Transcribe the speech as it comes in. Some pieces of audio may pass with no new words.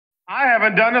I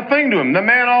haven't done a thing to him. The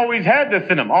man always had this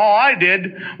in him. All I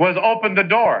did was open the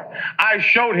door. I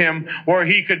showed him where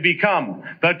he could become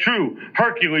the true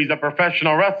Hercules of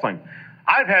professional wrestling.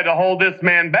 I've had to hold this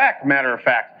man back, matter of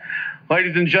fact.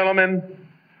 Ladies and gentlemen,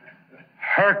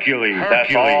 Hercules.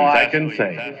 That's all I can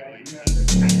say.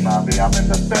 Bobby, I'm in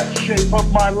the best shape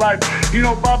of my life. You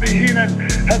know, Bobby Heenan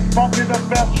has bought me the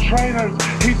best trainers.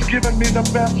 He's given me the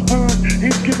best food.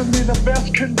 He's given me the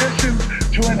best conditions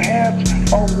to enhance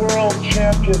a world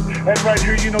champion. And right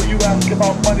here, you know, you ask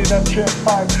about money, that's just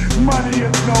fine. Money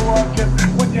is no object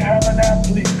when you have an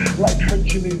athlete like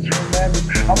Hercules Hernandez,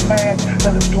 a man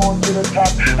that is going to the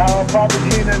top. Bobby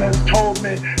Heenan has told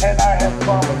me, and I have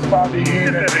promised Bobby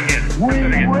Heenan, we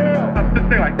will. Let's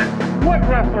say like that. What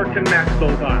wrestler can match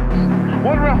those arms?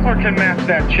 What wrestler can match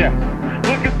that chest?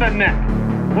 Look at the neck.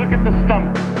 Look at the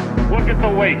stomach. Look at the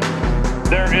waist.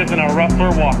 There isn't a wrestler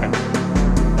walking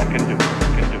that can do it.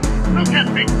 Look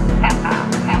at me.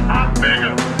 I'm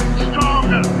bigger,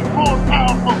 stronger, more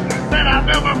powerful than I've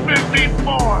ever been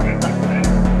before.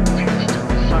 The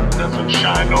sun doesn't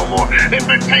shine no more. If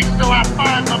it takes till I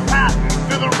find the path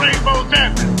to the rainbow's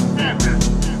end.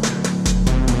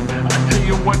 I tell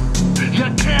you what, you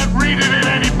can't read it in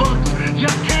any books. You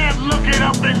can't look it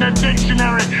up in the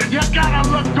dictionary. You gotta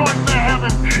look towards the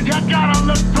heavens. You gotta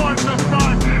look towards the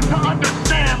stars to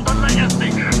understand the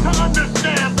legacy, to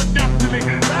understand the destiny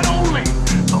that only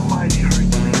the mighty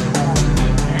Hercules holds in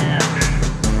his hand.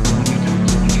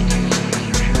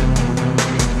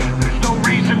 There's no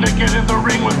reason to get in the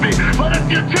ring with me, but if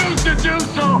you choose to do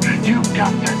so, you've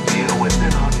got to deal with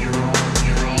it on your own.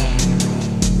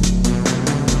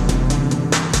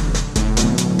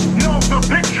 The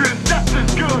picture is just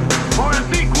as good or as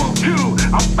equal to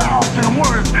 1,000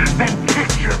 words, then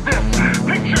picture this.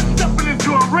 Picture stepping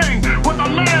into a ring with a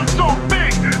man so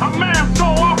big, a man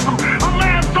so awesome, a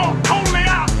man so totally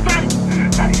outside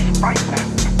that he's frightening.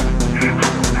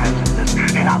 I've imagined this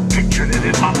and I've pictured it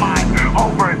in my mind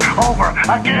over and over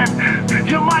again.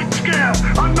 You might scare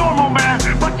a normal man,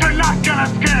 but you're not gonna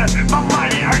scare the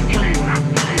mighty Hercules.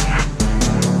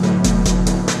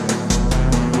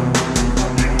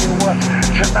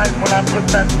 Tonight when I put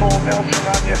that full Nelson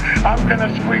on you, I'm gonna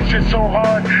squeeze you so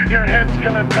hard, your head's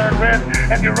gonna turn red,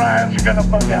 and your eyes are gonna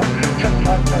bug out, just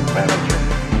like that manager.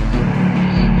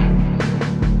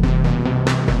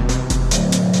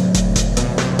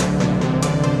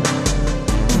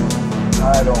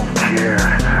 I don't care.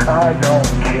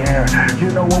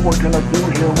 You know what we're gonna do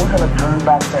here? We're gonna turn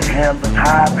back the hands of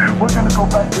time. We're gonna go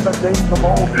back to the days of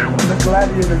old, when the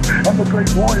gladiators and the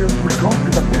great warriors would go to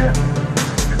the pit.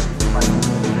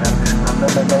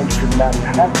 Elimination, man.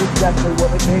 That's exactly what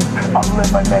it means.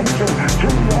 Elimination to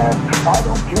the end. I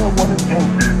don't care what it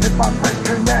takes. If I break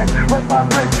your neck, we're gonna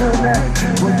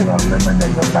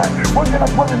eliminate the match. We're gonna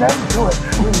put an end to it.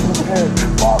 We're prepared.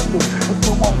 Boston, if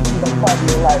you want to see the fight of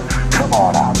your life, come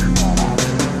on out.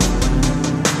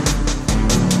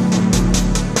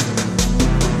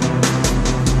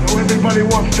 So everybody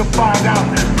wants to find out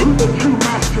who the true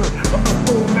master of the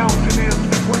full Nelson is.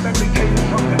 Well, let me tell you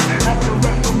something. After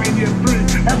WrestleMania 3,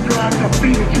 after I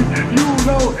defeated you, you'll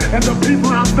know, and the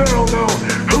people out there will know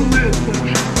who is the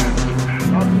true master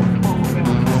of the full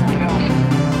Nelson.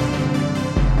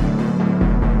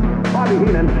 Bobby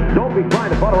Heenan, don't be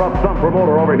trying to butter up some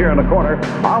promoter over here in the corner.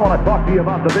 I want to talk to you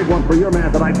about the big one for your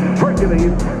man tonight,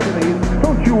 Hercules.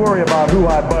 Don't you worry about who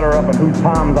I butter up and whose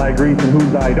palms I grease and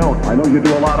whose I don't. I know you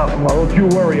do a lot of them. Well, don't you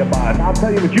worry about it. I'll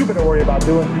tell you what you better worry about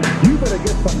doing. You better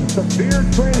get some severe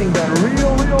training done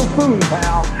real soon,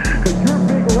 pal. Because you're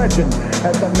big legend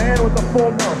as the man with the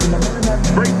full Nelson, the man that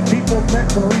breaks people's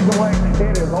necks and leads away.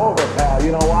 It is over, pal.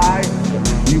 You know why?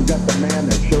 You've got the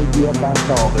man that showed you up on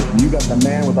television. You got the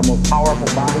man with the most powerful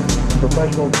body in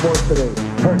professional sports today,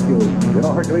 Hercules. You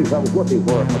know, Hercules, I was looking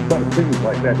for a set of things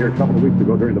like that here a couple of weeks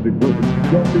ago during the big blizzard.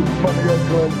 Don't be funny or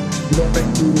good. You don't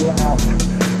make me laugh.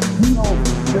 You know,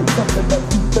 there's something that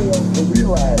you fail to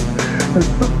realize. There's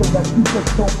something that you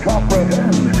just don't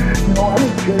comprehend. You know, I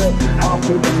don't care how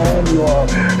big a man you are,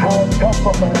 how tough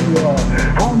a man you are,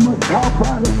 how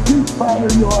proud a street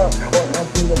fighter you are, or how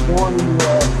big a warrior you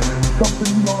are.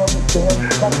 Something you don't understand.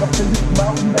 That's the biggest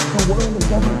mountain that the world has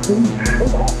ever seen.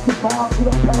 It has to bow to the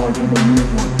powers of the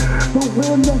universe. The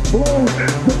wind that blows,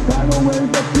 the tidal wave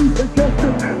that keeps the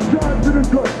gesture, drives it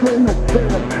into a train of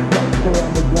sand right there on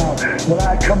the ground. When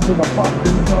I come to the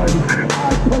Boston Garden,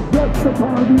 I possess the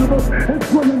power of the universe. It's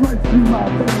running right through my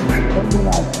veins. And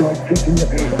when I start kicking you,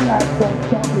 and I start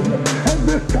stomping you, and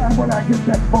this time when I get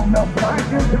that phone up, I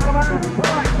get down on the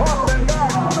side, Boston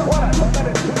Garden. What a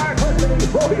minute.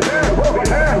 We'll be there.